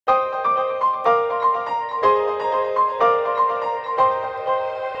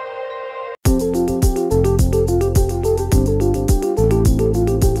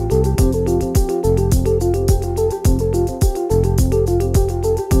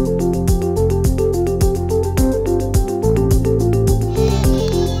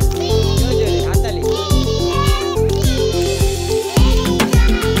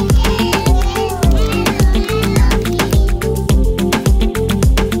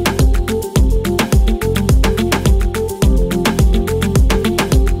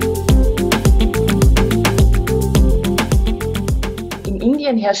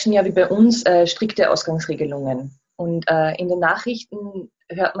herrschen ja wie bei uns strikte Ausgangsregelungen. Und in den Nachrichten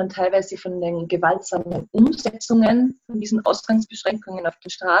hört man teilweise von den gewaltsamen Umsetzungen von diesen Ausgangsbeschränkungen auf den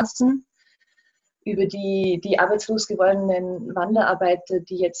Straßen, über die arbeitslos gewordenen Wanderarbeiter,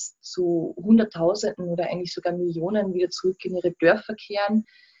 die jetzt zu Hunderttausenden oder eigentlich sogar Millionen wieder zurück in ihre Dörfer kehren,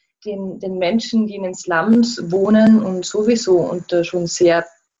 den Menschen, die in den Slums wohnen und sowieso unter schon sehr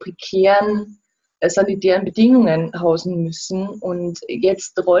prekären sanitären Bedingungen hausen müssen. Und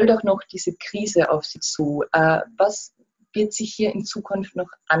jetzt rollt auch noch diese Krise auf sie zu. Was wird sich hier in Zukunft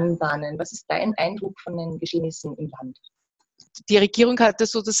noch anbahnen? Was ist dein Eindruck von den Geschehnissen im Land? Die Regierung hat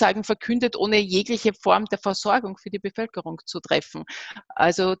das sozusagen verkündet, ohne jegliche Form der Versorgung für die Bevölkerung zu treffen.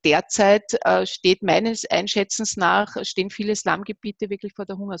 Also derzeit steht meines Einschätzens nach, stehen viele Slumgebiete wirklich vor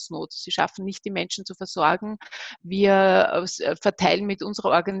der Hungersnot. Sie schaffen nicht, die Menschen zu versorgen. Wir verteilen mit unserer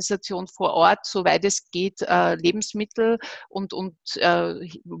Organisation vor Ort, soweit es geht, Lebensmittel und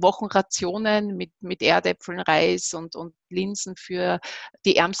Wochenrationen mit Erdäpfeln, Reis und Linsen für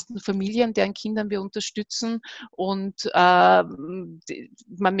die ärmsten Familien, deren Kindern wir unterstützen. Und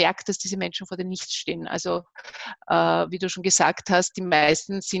man merkt, dass diese Menschen vor dem Nichts stehen. Also wie du schon gesagt hast, die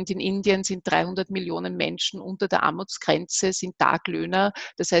meisten sind in Indien, sind 300 Millionen Menschen unter der Armutsgrenze, sind Taglöhner.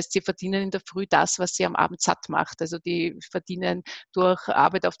 Das heißt, sie verdienen in der Früh das, was sie am Abend satt macht. Also die verdienen durch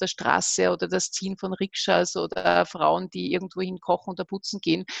Arbeit auf der Straße oder das Ziehen von Rikschas oder Frauen, die irgendwohin kochen oder putzen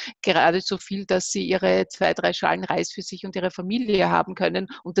gehen, gerade so viel, dass sie ihre 2, 3 Schalen Reis für sich und ihre Familie haben können.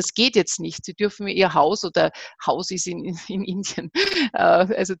 Und das geht jetzt nicht. Sie dürfen ihr Haus, oder Haus ist in Indien,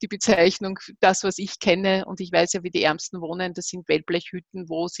 also die Bezeichnung, das, was ich kenne, und ich weiß ja, wie die Ärmsten wohnen, das sind Wellblechhütten,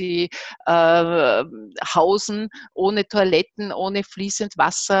 wo sie hausen, ohne Toiletten, ohne fließend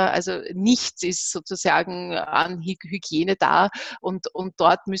Wasser. Also nichts ist sozusagen an Hygiene da, und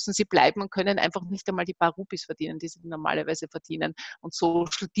dort müssen sie bleiben und können einfach nicht einmal die paar Rupis verdienen, die sie normalerweise verdienen. Und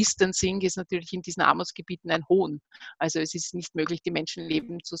Social Distancing ist natürlich in diesen Armutsgebieten ein Hohn. Also es ist nicht möglich, die Menschen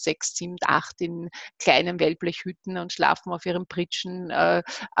leben zu 6, 7, 8 in kleinen Wellblechhütten und schlafen auf ihren Pritschen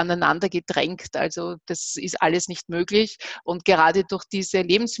aneinander gedrängt. Also das ist alles nicht möglich. Und gerade durch diese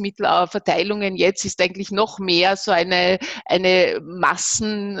Lebensmittelverteilungen jetzt ist eigentlich noch mehr so eine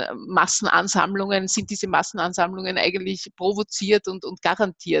Massenansammlungen, sind diese Massenansammlungen eigentlich provoziert und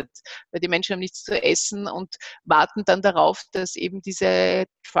garantiert, weil die Menschen haben nichts zu essen und warten dann darauf, dass eben diese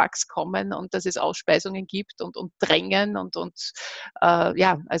Trucks kommen und dass es Ausspeisungen gibt und drängen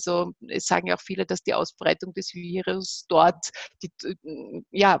ja, also es sagen ja auch viele, dass die Ausbreitung des Virus dort,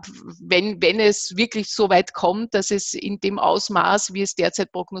 ja, wenn es wirklich so weit kommt, dass es in dem Ausmaß, wie es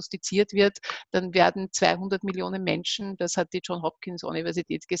derzeit prognostiziert wird, dann werden 200 Millionen Menschen, das hat die Johns Hopkins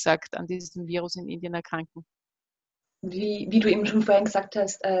Universität gesagt, an diesem Virus in Indien erkranken. Wie du eben schon vorhin gesagt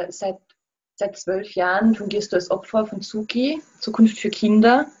hast, seit 12 Jahren fungierst du als Opfer von ZUKI, Zukunft für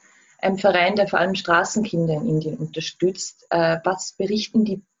Kinder, ein Verein, der vor allem Straßenkinder in Indien unterstützt. Was berichten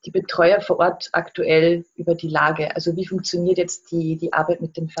die Betreuer vor Ort aktuell über die Lage? Also wie funktioniert jetzt die Arbeit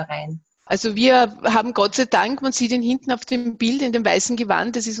mit dem Verein? Also wir haben Gott sei Dank, man sieht ihn hinten auf dem Bild in dem weißen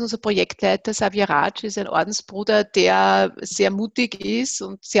Gewand, das ist unser Projektleiter Raj, ist ein Ordensbruder, der sehr mutig ist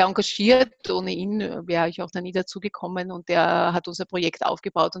und sehr engagiert. Ohne ihn wäre ich auch noch nie dazugekommen, und der hat unser Projekt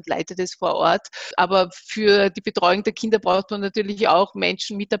aufgebaut und leitet es vor Ort. Aber für die Betreuung der Kinder braucht man natürlich auch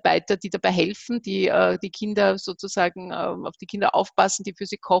Menschen, Mitarbeiter, die dabei helfen, die Kinder sozusagen auf die Kinder aufpassen, die für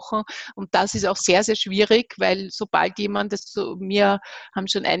sie kochen. Und das ist auch sehr, sehr schwierig, weil sobald jemand, mir haben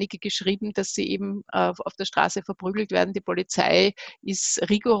schon einige geschrieben, dass sie eben auf der Straße verprügelt werden. Die Polizei ist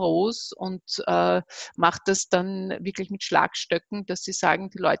rigoros und macht das dann wirklich mit Schlagstöcken, dass sie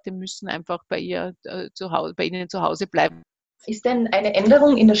sagen, die Leute müssen einfach bei ihnen zu Hause bleiben. Ist denn eine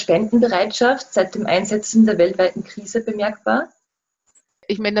Änderung in der Spendenbereitschaft seit dem Einsetzen der weltweiten Krise bemerkbar?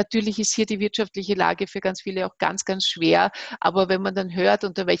 Ich meine, natürlich ist hier die wirtschaftliche Lage für ganz viele auch ganz, ganz schwer. Aber wenn man dann hört,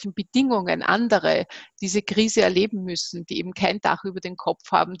 unter welchen Bedingungen andere diese Krise erleben müssen, die eben kein Dach über den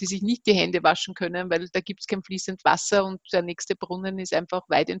Kopf haben, die sich nicht die Hände waschen können, weil da gibt es kein fließend Wasser und der nächste Brunnen ist einfach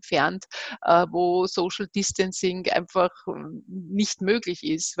weit entfernt, wo Social Distancing einfach nicht möglich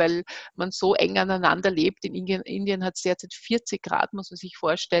ist, weil man so eng aneinander lebt. In Indien hat es derzeit 40 Grad, muss man sich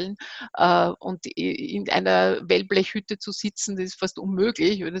vorstellen. Und in einer Wellblechhütte zu sitzen, das ist fast unmöglich.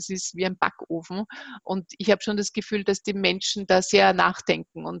 Das ist wie ein Backofen. Und ich habe schon das Gefühl, dass die Menschen da sehr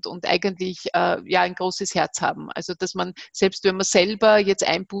nachdenken und eigentlich ja ein großes Herz haben. Also dass man, selbst wenn man selber jetzt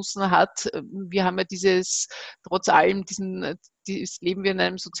Einbußen hat, wir haben ja trotz allem diesen leben wir in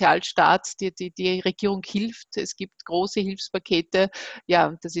einem Sozialstaat, die Regierung hilft. Es gibt große Hilfspakete. Ja,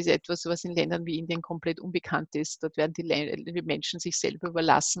 und das ist etwas, was in Ländern wie Indien komplett unbekannt ist. Dort werden die Menschen sich selber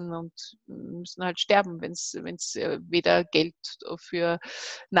überlassen und müssen halt sterben, wenn es weder Geld für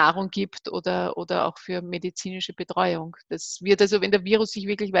Nahrung gibt oder auch für medizinische Betreuung. Das wird also, wenn der Virus sich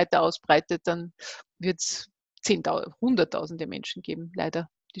wirklich weiter ausbreitet, dann wird es Hunderttausende Menschen geben, leider,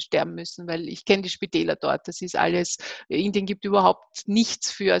 die sterben müssen, weil ich kenne die Spitäler dort. Das ist alles, Indien gibt überhaupt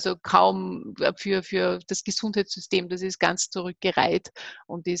nichts also kaum für das Gesundheitssystem. Das ist ganz zurückgereiht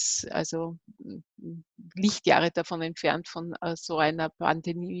und ist also Lichtjahre davon entfernt, von so einer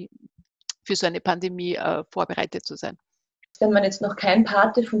Pandemie, für so eine Pandemie vorbereitet zu sein. Wenn man jetzt noch kein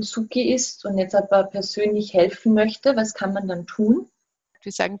Pate von ZUKI ist und jetzt aber persönlich helfen möchte, was kann man dann tun?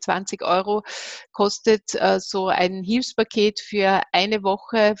 Wir sagen 20 € kostet so ein Hilfspaket für eine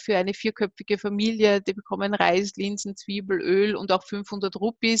Woche für eine 4-köpfige Familie. Die bekommen Reis, Linsen, Zwiebel, Öl und auch 500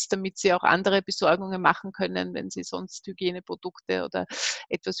 Rupees, damit sie auch andere Besorgungen machen können, wenn sie sonst Hygieneprodukte oder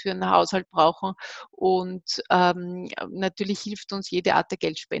etwas für einen Haushalt brauchen. Und natürlich hilft uns jede Art der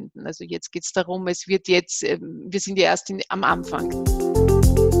Geldspenden. Also jetzt geht es darum, wir sind ja erst am Anfang.